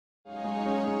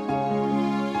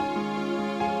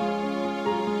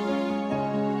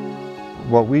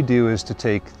What we do is to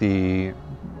take the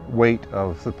weight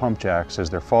of the pump jacks as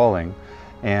they're falling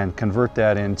and convert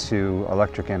that into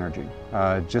electric energy,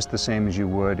 just the same as you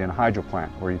would in a hydro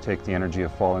plant, where you take the energy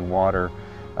of falling water,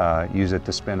 use it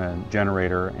to spin a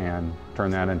generator and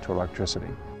turn that into electricity.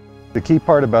 The key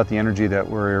part about the energy that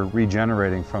we're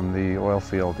regenerating from the oil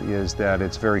field is that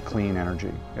it's very clean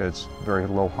energy. It's very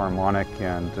low harmonic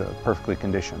and perfectly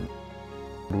conditioned.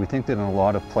 We think that in a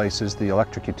lot of places the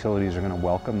electric utilities are going to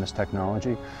welcome this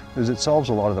technology because it solves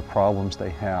a lot of the problems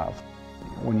they have.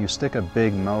 When you stick a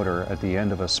big motor at the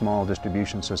end of a small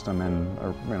distribution system in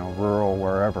rural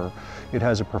wherever, it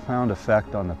has a profound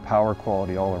effect on the power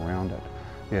quality all around it.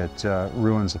 It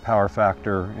ruins the power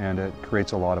factor and it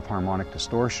creates a lot of harmonic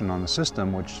distortion on the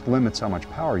system, which limits how much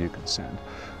power you can send.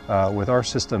 With our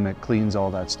system, it cleans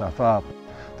all that stuff up.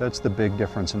 That's the big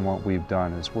difference in what we've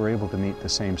done, is we're able to meet the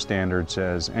same standards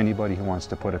as anybody who wants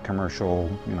to put a commercial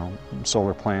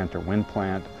solar plant or wind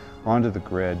plant onto the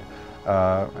grid,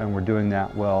 and we're doing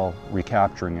that while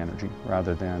recapturing energy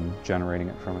rather than generating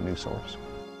it from a new source.